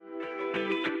All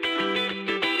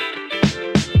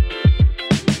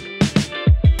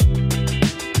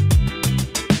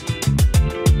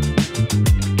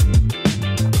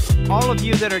of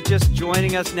you that are just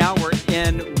joining us now, we're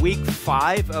in week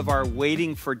 5 of our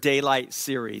Waiting for Daylight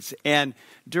series. And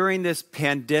during this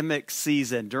pandemic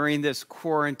season, during this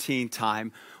quarantine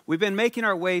time, we've been making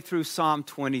our way through Psalm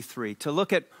 23 to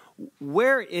look at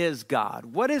where is God?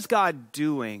 What is God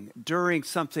doing during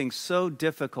something so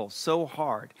difficult, so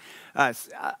hard,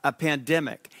 a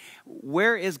pandemic?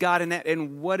 Where is God in that,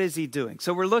 and what is he doing?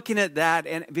 So we're looking at that,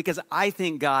 and because I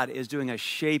think God is doing a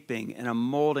shaping and a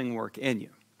molding work in you.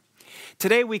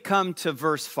 Today we come to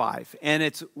verse 5, and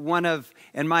it's one of,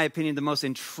 in my opinion, the most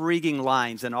intriguing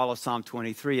lines in all of Psalm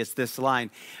 23. It's this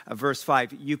line, verse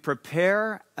 5, you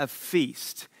prepare a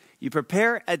feast, you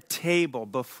prepare a table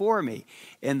before me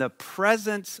in the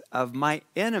presence of my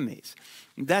enemies.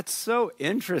 That's so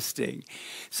interesting.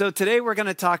 So today we're going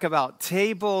to talk about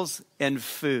tables and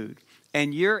food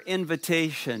and your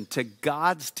invitation to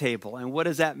God's table, and what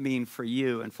does that mean for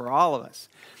you and for all of us?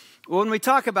 When we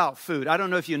talk about food, I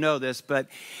don't know if you know this, but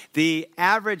the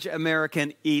average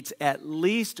American eats at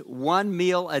least one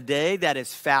meal a day that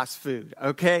is fast food,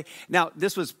 okay? Now,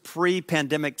 this was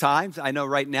pre-pandemic times. I know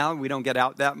right now we don't get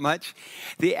out that much.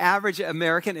 The average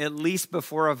American, at least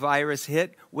before a virus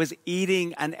hit, was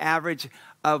eating an average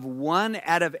of 1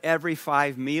 out of every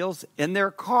 5 meals in their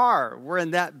car. We're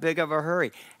in that big of a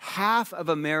hurry. Half of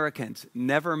Americans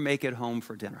never make it home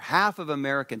for dinner. Half of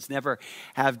Americans never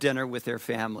have dinner with their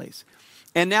families.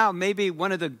 And now maybe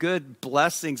one of the good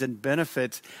blessings and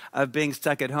benefits of being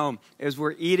stuck at home is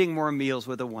we're eating more meals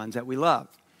with the ones that we love.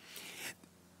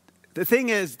 The thing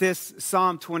is, this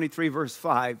Psalm 23 verse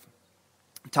 5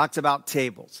 talks about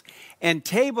tables. And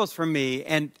tables for me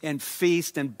and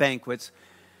feast and banquets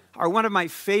are one of my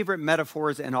favorite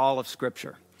metaphors in all of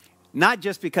Scripture. Not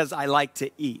just because I like to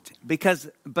eat,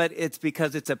 but it's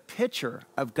because it's a picture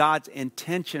of God's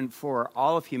intention for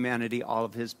all of humanity, all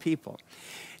of his people.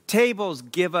 Tables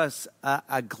give us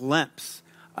a glimpse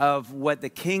of what the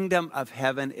kingdom of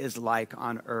heaven is like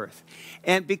on earth.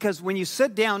 And because when you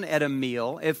sit down at a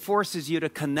meal, it forces you to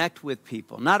connect with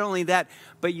people. Not only that,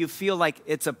 but you feel like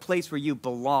it's a place where you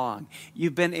belong.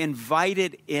 You've been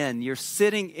invited in. You're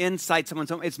sitting inside someone's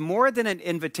home. It's more than an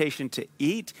invitation to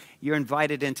eat. You're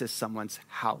invited into someone's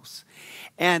house.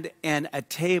 And a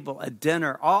table, a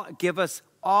dinner, all give us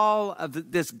all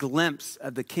of this glimpse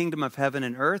of the kingdom of heaven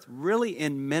and earth, really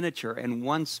in miniature in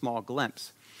one small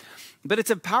glimpse. But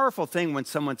it's a powerful thing when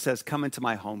someone says, come into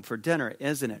my home for dinner,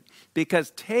 isn't it?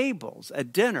 Because tables, a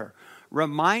dinner,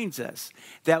 reminds us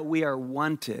that we are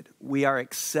wanted, we are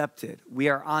accepted, we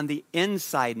are on the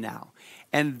inside now.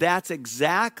 And that's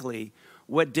exactly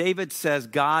what David says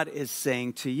God is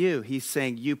saying to you. He's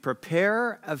saying, you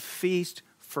prepare a feast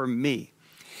for me.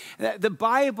 The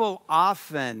Bible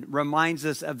often reminds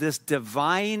us of this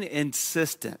divine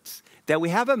insistence that we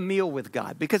have a meal with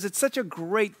God, because it's such a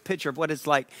great picture of what it's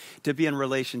like to be in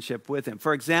relationship with him.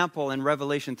 For example, in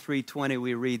Revelation 3:20,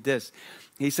 we read this.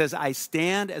 He says, I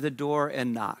stand at the door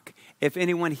and knock. If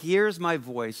anyone hears my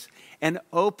voice and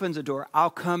opens the door,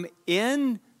 I'll come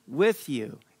in with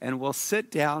you and we'll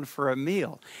sit down for a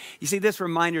meal. You see, this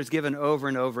reminder is given over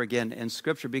and over again in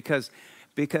Scripture because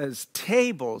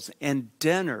tables and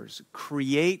dinners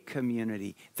create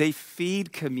community. They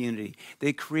feed community.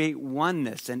 They create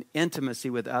oneness and intimacy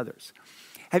with others.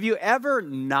 Have you ever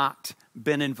not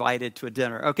been invited to a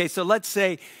dinner? Okay, so let's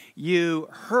say you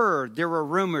heard there were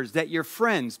rumors that your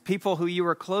friends, people who you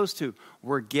were close to,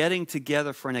 were getting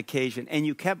together for an occasion, and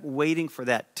you kept waiting for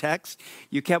that text.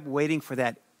 You kept waiting for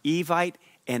that invite,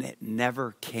 and it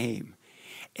never came.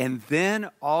 And then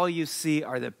all you see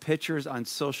are the pictures on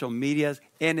social media,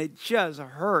 and it just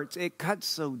hurts. It cuts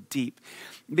so deep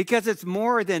because it's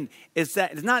more than, it's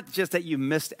not just that you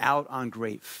missed out on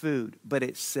great food, but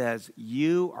it says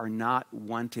you are not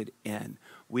wanted in.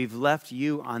 We've left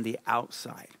you on the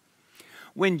outside.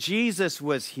 When Jesus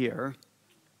was here,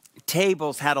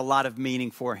 tables had a lot of meaning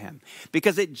for him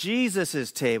because at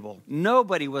Jesus' table,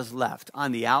 nobody was left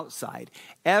on the outside.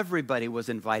 Everybody was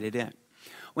invited in.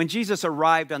 When Jesus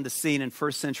arrived on the scene in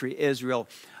first century Israel,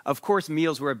 of course,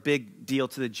 meals were a big deal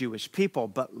to the Jewish people,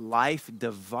 but life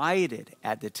divided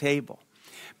at the table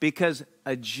because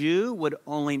a Jew would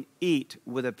only eat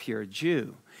with a pure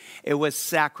Jew. It was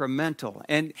sacramental.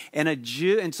 And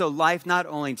so life not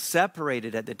only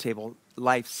separated at the table,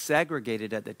 life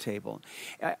segregated at the table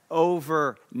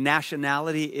over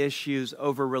nationality issues,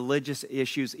 over religious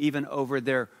issues, even over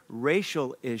their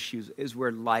racial issues is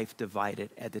where life divided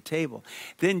at the table.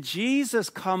 Then Jesus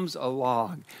comes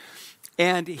along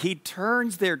And he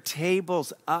turns their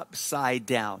tables upside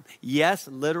down. Yes,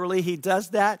 literally he does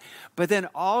that. But then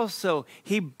also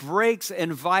he breaks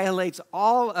and violates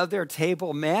all of their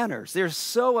table manners. They're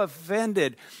so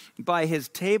offended by his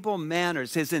table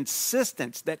manners, his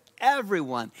insistence that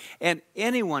everyone and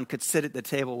anyone could sit at the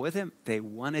table with him. They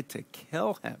wanted to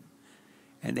kill him.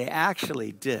 And they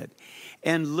actually did.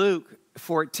 In Luke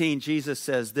 14, Jesus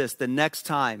says this, the next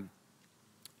time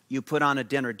you put on a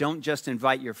dinner, don't just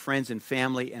invite your friends and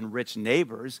family and rich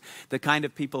neighbors, the kind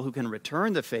of people who can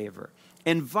return the favor.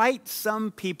 Invite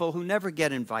some people who never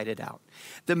get invited out,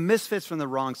 the misfits from the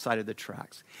wrong side of the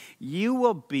tracks. You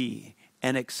will be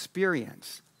and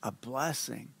experience a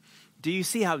blessing. Do you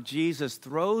see how Jesus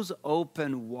throws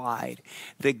open wide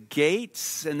the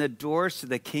gates and the doors to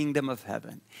the kingdom of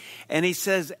heaven? And he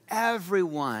says,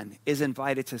 everyone is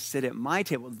invited to sit at my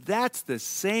table. That's the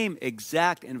same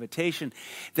exact invitation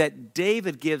that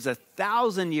David gives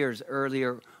 1,000 years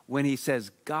earlier when he says,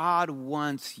 God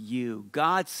wants you.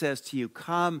 God says to you,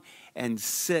 come and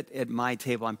sit at my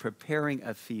table. I'm preparing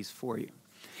a feast for you.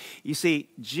 You see,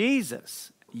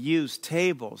 Jesus used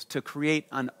tables to create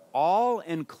an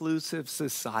all-inclusive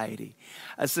society,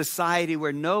 a society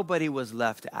where nobody was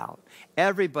left out.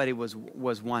 Everybody was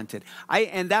wanted.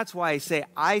 And that's why I say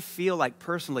I feel like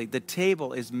personally the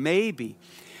table is maybe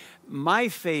my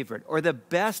favorite or the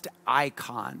best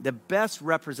icon, the best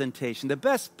representation, the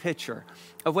best picture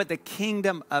of what the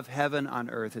kingdom of heaven on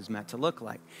earth is meant to look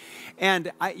like.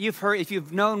 And you've heard, if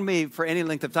you've known me for any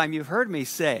length of time, you've heard me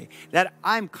say that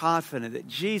I'm confident that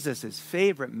Jesus'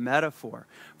 favorite metaphor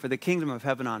for the kingdom of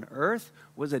heaven on earth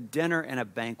was a dinner and a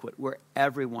banquet where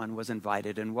everyone was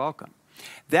invited and welcome.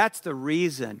 That's the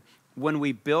reason when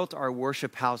we built our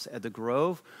worship house at the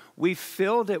Grove, we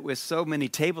filled it with so many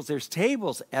tables. There's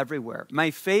tables everywhere.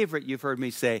 My favorite, you've heard me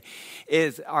say,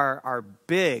 is our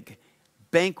big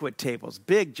banquet tables,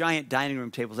 big giant dining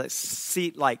room tables that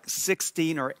seat like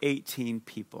 16 or 18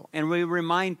 people. And we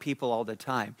remind people all the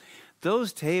time,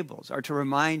 those tables are to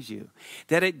remind you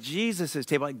that at Jesus'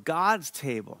 table, at God's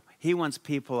table, he wants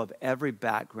people of every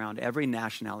background, every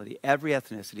nationality, every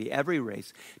ethnicity, every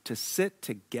race to sit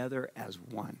together as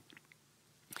one.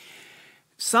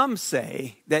 Some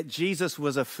say that Jesus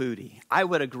was a foodie. I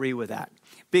would agree with that.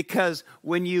 Because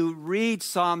when you read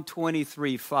Psalm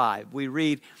 23:5, we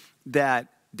read that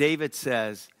David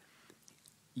says,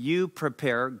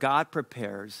 God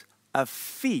prepares a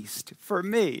feast for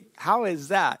me. How is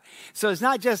that? So it's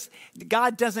not just,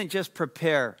 God doesn't just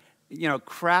prepare,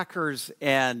 crackers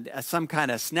and some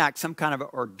kind of snack, some kind of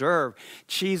hors d'oeuvre,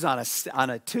 cheese on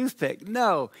a toothpick.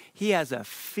 No, he has a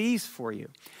feast for you.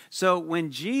 So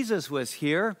when Jesus was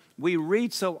here, we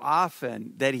read so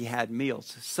often that he had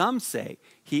meals. Some say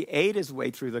he ate his way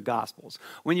through the Gospels.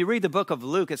 When you read the book of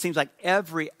Luke, it seems like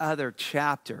every other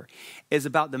chapter is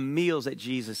about the meals that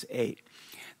Jesus ate.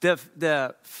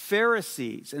 The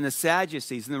Pharisees and the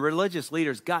Sadducees and the religious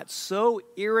leaders got so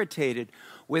irritated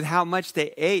with how much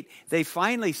they ate, they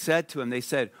finally said to him, they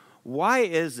said, why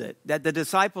is it that the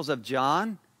disciples of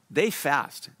John, they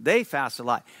fast a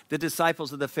lot. The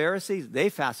disciples of the Pharisees, they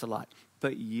fast a lot.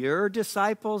 But your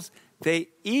disciples, they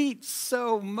eat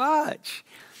so much.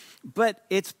 But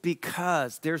it's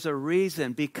because, there's a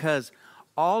reason, because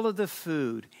all of the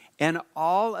food and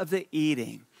all of the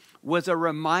eating was a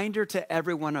reminder to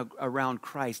everyone around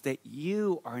Christ that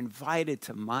you are invited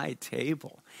to my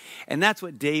table. And that's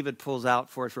what David pulls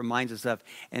out for us, reminds us of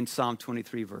in Psalm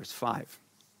 23, verse 5.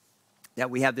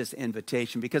 That we have this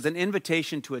invitation, because an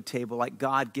invitation to a table like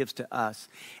God gives to us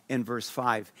in verse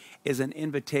 5 is an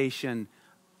invitation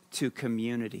to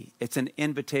community. It's an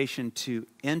invitation to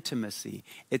intimacy.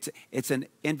 It's an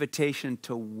invitation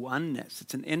to oneness.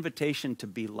 It's an invitation to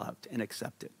be loved and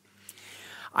accepted.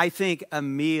 I think a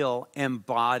meal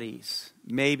embodies,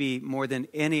 maybe more than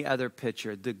any other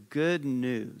picture, the good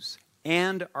news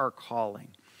and our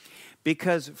calling.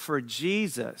 Because for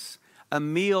Jesus, a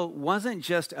meal wasn't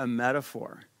just a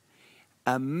metaphor.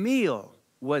 A meal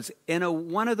was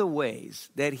one of the ways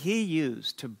that he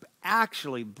used to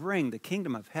actually bring the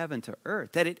kingdom of heaven to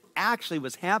earth, that it actually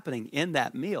was happening in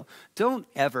that meal. Don't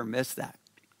ever miss that.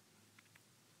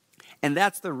 And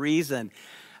that's the reason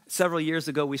several years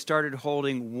ago we started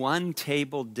holding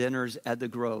one-table dinners at the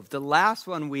Grove. The last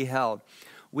one we held,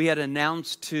 we had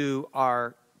announced to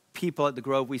our people at the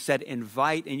Grove, we said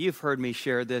invite, and you've heard me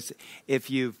share this if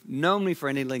you've known me for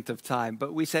any length of time,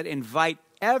 but we said invite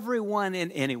everyone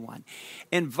and anyone.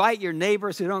 Invite your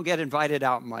neighbors who don't get invited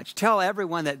out much. Tell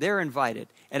everyone that they're invited,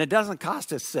 and it doesn't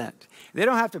cost a cent. They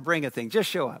don't have to bring a thing, just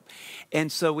show up. And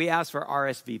so we asked for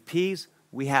RSVPs.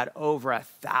 We had over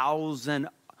 1,000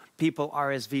 people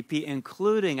RSVP,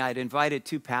 including I'd invited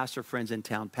 2 pastor friends in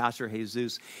town, Pastor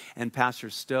Jesus and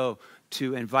Pastor Stowe,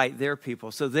 to invite their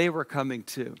people. So they were coming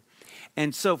too.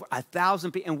 And so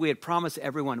 1,000 people, and we had promised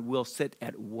everyone we'll sit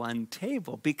at one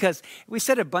table, because we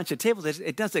set a bunch of tables.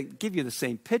 It doesn't give you the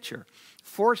same picture.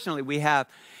 Fortunately, we have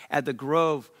at the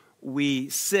Grove, we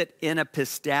sit in a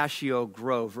pistachio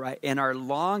grove, right? And our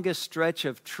longest stretch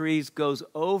of trees goes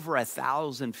over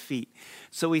 1,000 feet.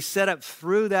 So we set up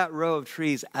through that row of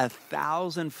trees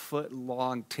 1,000-foot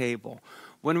long table.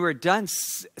 When we were done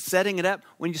setting it up,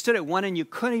 when you stood at one end, you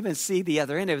couldn't even see the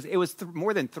other end. It was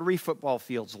more than 3 football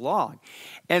fields long.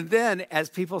 And then as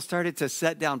people started to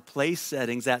set down place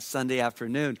settings that Sunday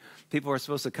afternoon, people were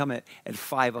supposed to come at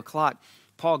 5 o'clock.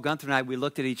 Paul Gunther and I, we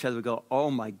looked at each other and go,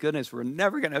 oh my goodness, we're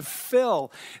never going to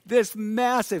fill this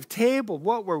massive table.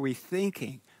 What were we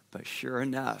thinking? But sure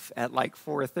enough, at like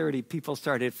 4:30, people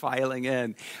started filing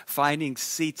in, finding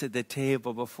seats at the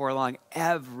table. Before long,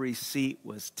 every seat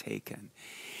was taken.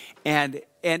 And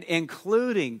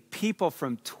including people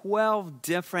from 12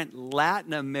 different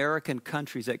Latin American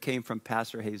countries that came from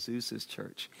Pastor Jesus'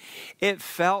 church. It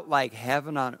felt like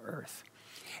heaven on earth.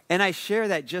 And I share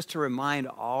that just to remind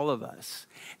all of us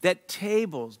that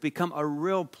tables become a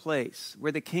real place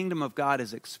where the kingdom of God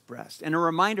is expressed. And a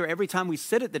reminder every time we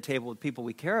sit at the table with people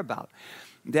we care about,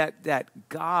 that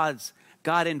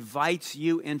God invites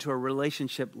you into a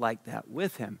relationship like that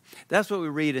with him. That's what we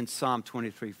read in Psalm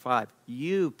 23:5.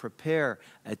 You prepare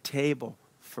a table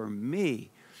for me.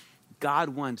 God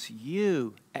wants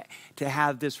you to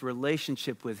have this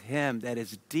relationship with him that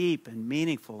is deep and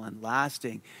meaningful and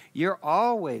lasting. You're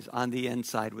always on the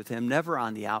inside with him, never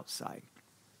on the outside.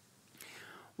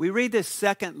 We read this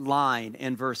second line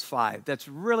in verse 5 that's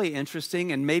really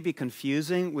interesting and maybe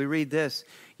confusing. We read this: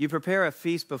 you prepare a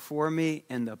feast before me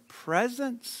in the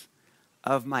presence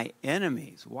of my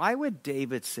enemies. Why would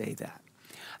David say that?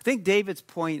 I think David's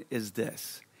point is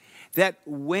this, that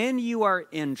when you are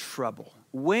in trouble,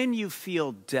 when you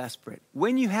feel desperate,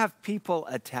 when you have people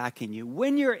attacking you,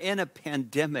 when you're in a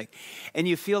pandemic and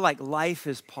you feel like life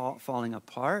is falling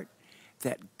apart,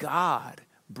 that God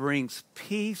brings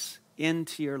peace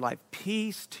into your life,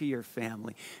 peace to your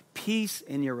family, peace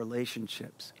in your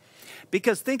relationships.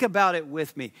 Because think about it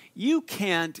with me. You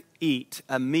can't eat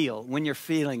a meal when you're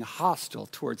feeling hostile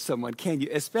towards someone, can you?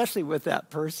 Especially with that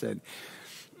person.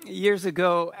 Years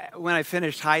ago, when I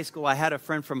finished high school, I had a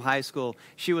friend from high school.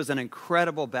 She was an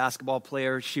incredible basketball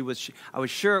player. we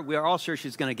were all sure she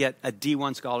was going to get a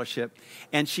D1 scholarship,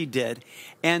 and she did.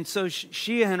 And so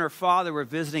she and her father were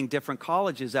visiting different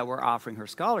colleges that were offering her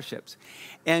scholarships.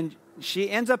 And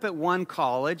she ends up at one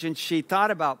college, and she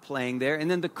thought about playing there, and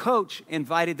then the coach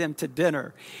invited them to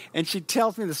dinner. And she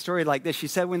tells me the story like this. She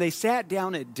said when they sat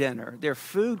down at dinner, their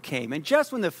food came, and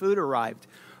just when the food arrived,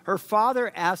 her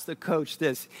father asked the coach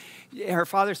this. Her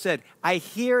father said, I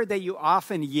hear that you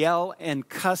often yell and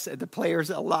cuss at the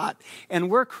players a lot, and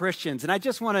we're Christians, and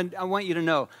I want you to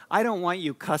know, I don't want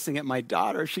you cussing at my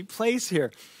daughter. She plays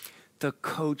here. The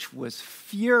coach was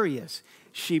furious.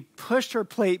 She pushed her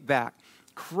plate back,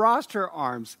 crossed her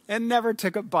arms, and never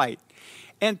took a bite.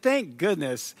 And thank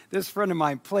goodness this friend of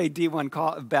mine played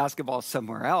D1 basketball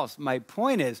somewhere else. My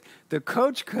point is, the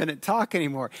coach couldn't talk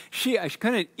anymore. She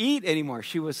couldn't eat anymore.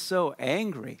 She was so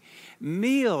angry.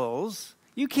 Meals,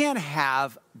 you can't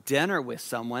have dinner with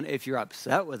someone if you're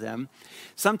upset with them.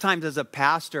 Sometimes as a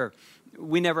pastor,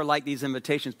 we never like these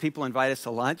invitations. People invite us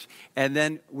to lunch, and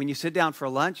then when you sit down for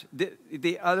lunch,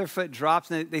 the other foot drops,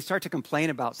 and they start to complain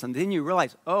about something. Then you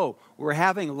realize, oh, we're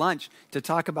having lunch to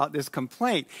talk about this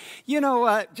complaint. You know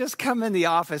what? Just come in the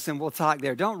office, and we'll talk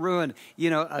there. Don't ruin,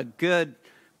 a good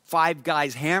Five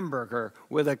Guys hamburger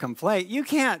with a complaint. You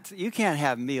can't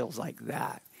have meals like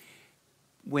that.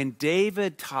 When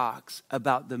David talks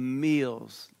about the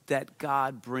meals that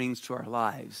God brings to our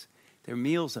lives, they're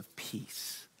meals of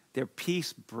peace. They're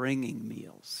peace-bringing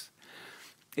meals.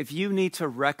 If you need to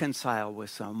reconcile with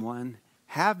someone,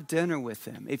 have dinner with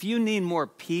them. If you need more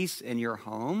peace in your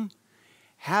home,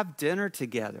 have dinner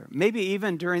together. Maybe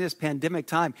even during this pandemic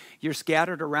time, you're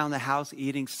scattered around the house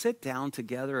eating. Sit down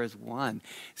together as one.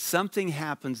 Something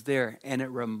happens there, and it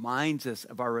reminds us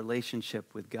of our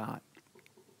relationship with God.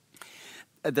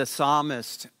 The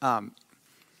psalmist,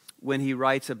 when he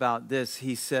writes about this,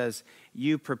 he says,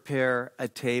 you prepare a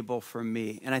table for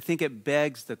me. And I think it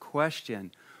begs the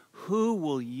question, who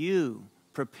will you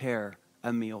prepare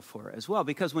a meal for as well?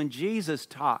 Because when Jesus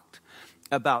talked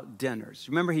about dinners,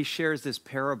 remember he shares this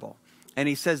parable. And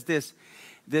he says this,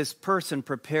 this person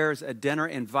prepares a dinner,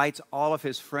 invites all of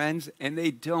his friends, and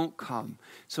they don't come.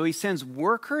 So he sends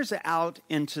workers out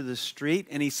into the street,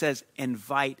 and he says,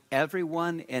 invite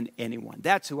everyone and anyone.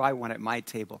 That's who I want at my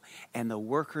table. And the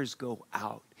workers go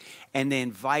out, and they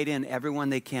invite in everyone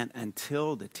they can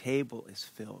until the table is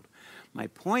filled. My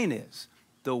point is,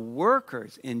 the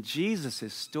workers in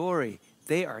Jesus' story,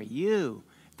 they are you.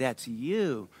 That's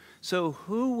you. So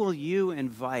who will you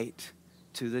invite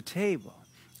to the table?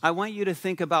 I want you to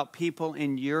think about people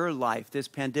in your life this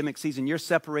pandemic season. You're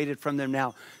separated from them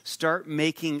now. Start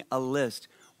making a list.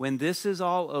 When this is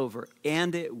all over,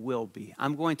 and it will be,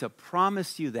 I'm going to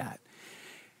promise you that.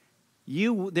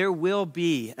 There will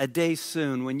be a day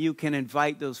soon when you can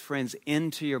invite those friends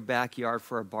into your backyard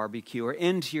for a barbecue or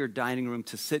into your dining room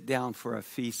to sit down for a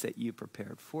feast that you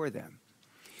prepared for them.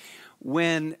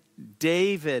 When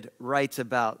David writes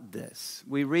about this,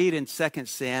 we read in 2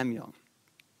 Samuel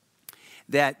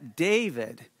that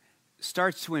David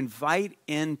starts to invite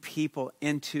in people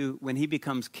when he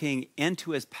becomes king,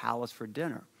 into his palace for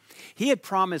dinner. He had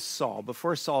promised Saul,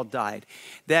 before Saul died,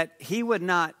 that he would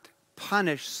not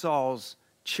punish Saul's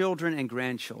children and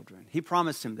grandchildren. He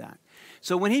promised him that.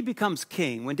 So when he becomes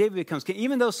king, when David becomes king,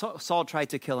 even though Saul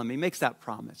tried to kill him, he makes that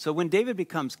promise. So when David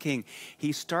becomes king,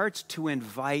 he starts to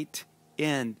invite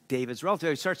in David's relative.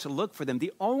 He starts to look for them.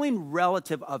 The only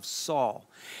relative of Saul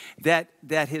that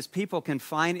his people can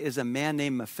find is a man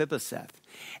named Mephibosheth.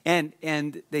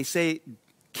 And they say,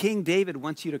 King David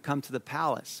wants you to come to the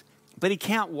palace. But he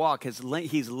can't walk.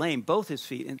 He's lame, both his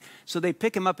feet. And so they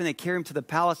pick him up and they carry him to the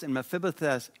palace. And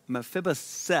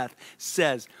Mephibosheth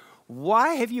says,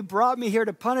 why have you brought me here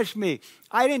to punish me?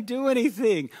 I didn't do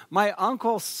anything. My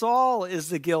uncle Saul is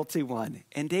the guilty one.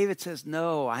 And David says,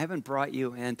 no, I haven't brought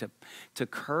you in to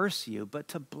curse you, but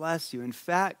to bless you. In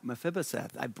fact,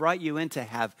 Mephibosheth, I brought you in to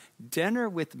have dinner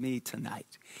with me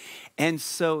tonight. And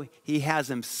so he has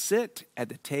him sit at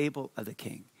the table of the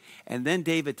king. And then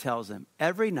David tells him,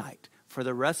 every night for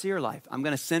the rest of your life, I'm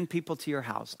going to send people to your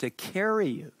house to carry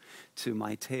you to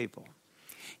my table.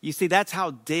 You see, that's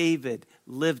how David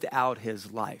lived out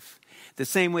his life. The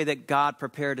same way that God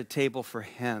prepared a table for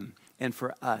him and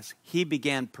for us, he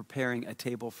began preparing a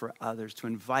table for others to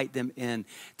invite them in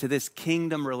to this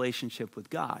kingdom relationship with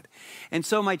God. And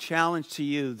so my challenge to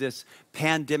you this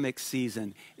pandemic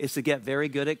season is to get very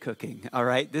good at cooking, all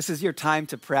right? This is your time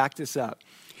to practice up.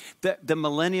 The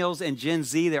millennials and Gen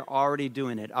Z, they're already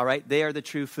doing it, all right? They are the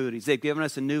true foodies. They've given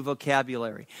us a new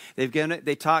vocabulary.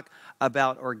 They talk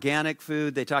about organic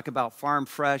food. They talk about farm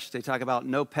fresh. They talk about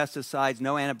no pesticides,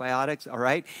 no antibiotics, all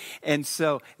right? And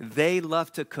so they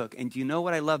love to cook. And do you know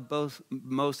what I love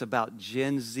most about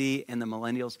Gen Z and the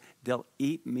millennials? They'll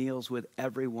eat meals with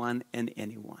everyone and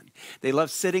anyone. They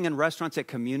love sitting in restaurants at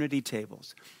community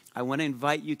tables. I want to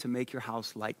invite you to make your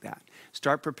house like that.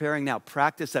 Start preparing now.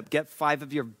 Practice up. Get 5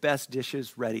 of your best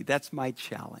dishes ready. That's my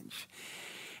challenge.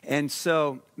 And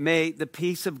so may the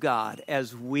peace of God,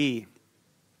 as we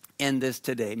end this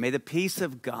today, may the peace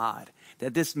of God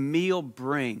that this meal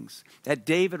brings, that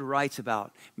David writes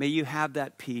about, may you have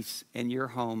that peace in your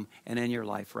home and in your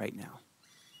life right now.